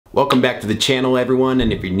Welcome back to the channel, everyone,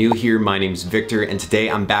 and if you're new here, my name's Victor, and today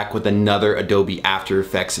I'm back with another Adobe After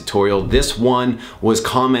Effects tutorial. This one was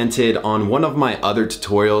commented on one of my other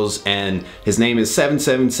tutorials, and his name is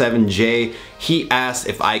 777J. He asked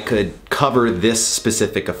if I could cover this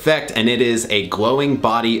specific effect, and it is a glowing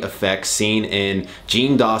body effect seen in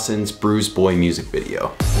Jean Dawson's BRUISE BOY music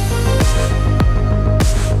video.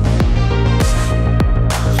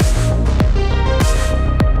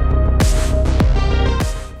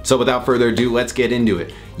 So without further ado, let's get into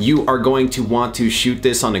it. You are going to want to shoot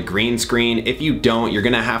this on a green screen. If you don't, you're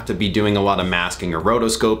gonna have to be doing a lot of masking or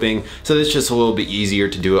rotoscoping. So it's just a little bit easier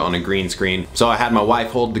to do it on a green screen. So I had my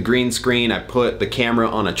wife hold the green screen. I put the camera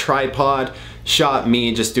on a tripod, shot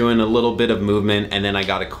me just doing a little bit of movement, and then I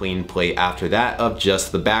got a clean plate after that of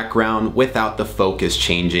just the background without the focus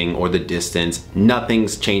changing or the distance.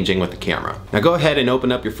 Nothing's changing with the camera. Now go ahead and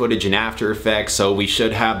open up your footage in After Effects. So we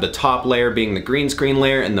should have the top layer being the green screen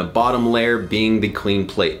layer and the bottom layer being the clean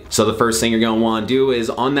plate. So the first thing you're gonna wanna do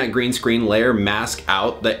is on that green screen layer, mask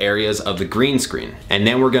out the areas of the green screen. And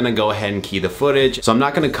then we're gonna go ahead and key the footage. So I'm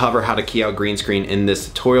not gonna cover how to key out green screen in this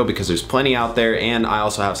tutorial because there's plenty out there, and I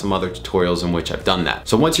also have some other tutorials in which I've done that.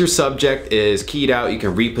 So once your subject is keyed out, you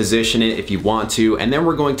can reposition it if you want to, and then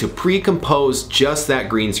we're going to pre-compose just that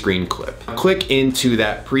green screen clip. Click into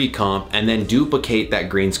that pre-comp and then duplicate that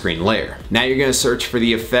green screen layer. Now you're gonna search for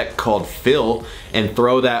the effect called fill and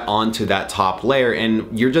throw that onto that top layer,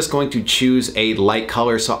 and you're just going to choose a light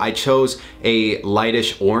color. So I chose a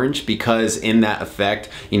lightish orange because in that effect,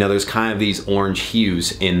 you know, there's kind of these orange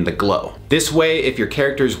hues in the glow. This way, if your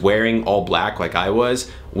character's wearing all black like I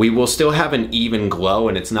was, we will still have an even glow,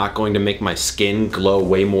 and it's not going to make my skin glow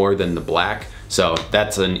way more than the black. So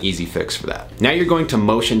that's an easy fix for that. Now you're going to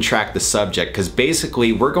motion track the subject, because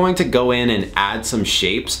basically we're going to go in and add some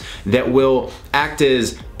shapes that will act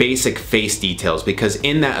as basic face details, because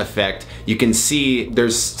in that effect you can see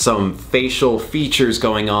there's some facial features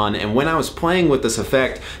going on, and when I was playing with this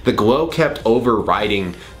effect, the glow kept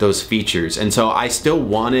overriding those features, and so I still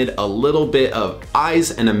wanted a little bit of eyes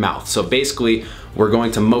and a mouth. So basically we're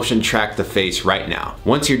going to motion track the face right now.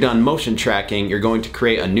 Once you're done motion tracking, you're going to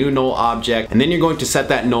create a new null object, and then you're going to set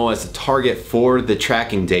that null as the target for the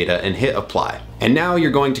tracking data and hit apply. And now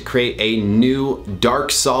you're going to create a new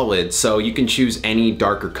dark solid, so you can choose any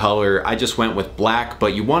darker color. I just went with black,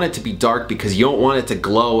 but you want it to be dark because you don't want it to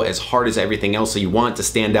glow as hard as everything else, so you want it to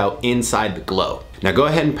stand out inside the glow. Now go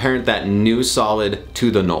ahead and parent that new solid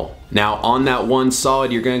to the null. Now on that one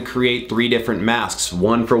solid, you're gonna create 3 different masks,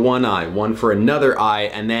 one for one eye, one for another eye,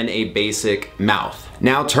 and then a basic mouth.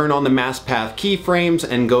 Now turn on the mask path keyframes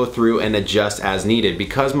and go through and adjust as needed.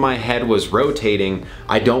 Because my head was rotating,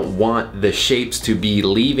 I don't want the shapes to be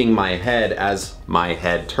leaving my head as my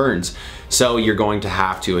head turns. So you're going to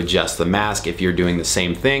have to adjust the mask if you're doing the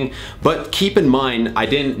same thing. But keep in mind, I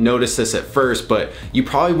didn't notice this at first, but you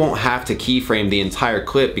probably won't have to keyframe the entire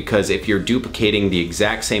clip, because if you're duplicating the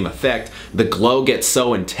exact same effect, the glow gets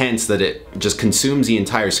so intense that it just consumes the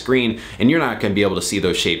entire screen, and you're not gonna be able to see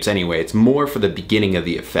those shapes anyway. It's more for the beginning of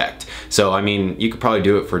the effect. So I mean, you could probably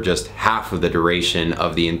do it for just half of the duration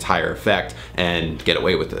of the entire effect and get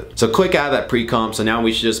away with it. So click out of that pre-comp. So now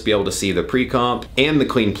we should just be able to see the pre-comp and the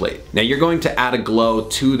clean plate. Now you're going to add a glow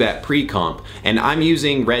to that pre-comp, and I'm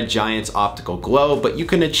using Red Giant's optical glow, but you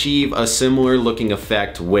can achieve a similar looking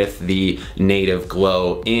effect with the native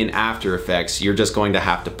glow in After Effects. You're just going to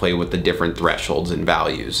have to play with the different thresholds and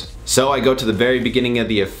values. So I go to the very beginning of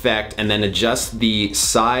the effect and then adjust the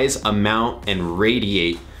size, amount, and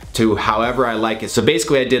radiate to however I like it. So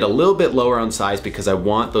basically I did a little bit lower on size because I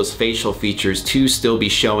want those facial features to still be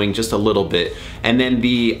showing just a little bit. And then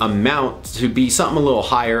the amount to be something a little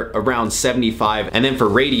higher, around 75. And then for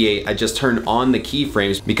radiate, I just turned on the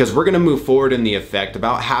keyframes because we're gonna move forward in the effect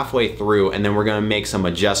about halfway through, and then we're gonna make some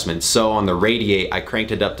adjustments. So on the radiate, I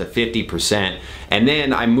cranked it up to 50%. And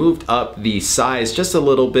then I moved up the size just a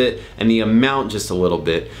little bit and the amount just a little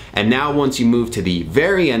bit. And now once you move to the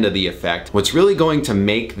very end of the effect, what's really going to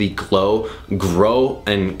make the glow grow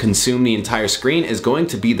and consume the entire screen is going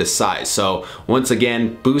to be the size. So once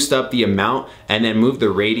again, boost up the amount and then move the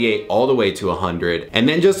radiate all the way to 100, and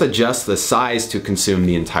then just adjust the size to consume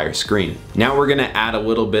the entire screen. Now we're gonna add a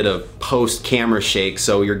little bit of post camera shake.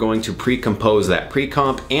 So you're going to pre-compose that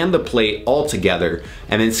pre-comp and the plate all together,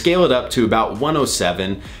 and then scale it up to about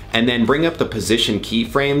 107, and then bring up the position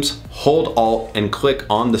keyframes, hold Alt and click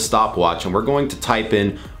on the stopwatch, and we're going to type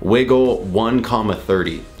in wiggle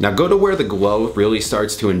 1,30. Now go to where the glow really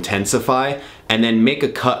starts to intensify, and then make a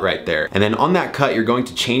cut right there. And then on that cut, you're going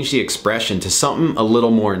to change the expression to something a little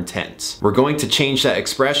more intense. We're going to change that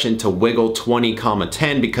expression to wiggle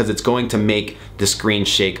 20,10 because it's going to make the screen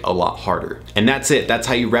shake a lot harder. And that's it. That's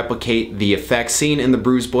how you replicate the effects seen in the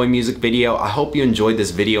BRUISE BOY music video. I hope you enjoyed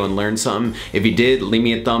this video and learned something. If you did, leave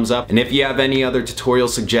me a thumbs up. And if you have any other tutorial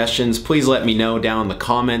suggestions, please let me know down in the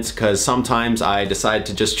comments, because sometimes I decide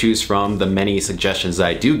to just choose from the many suggestions that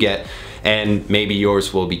I do get, and maybe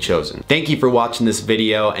yours will be chosen. Thank you for watching this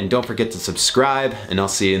video, and don't forget to subscribe, and I'll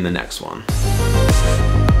see you in the next one.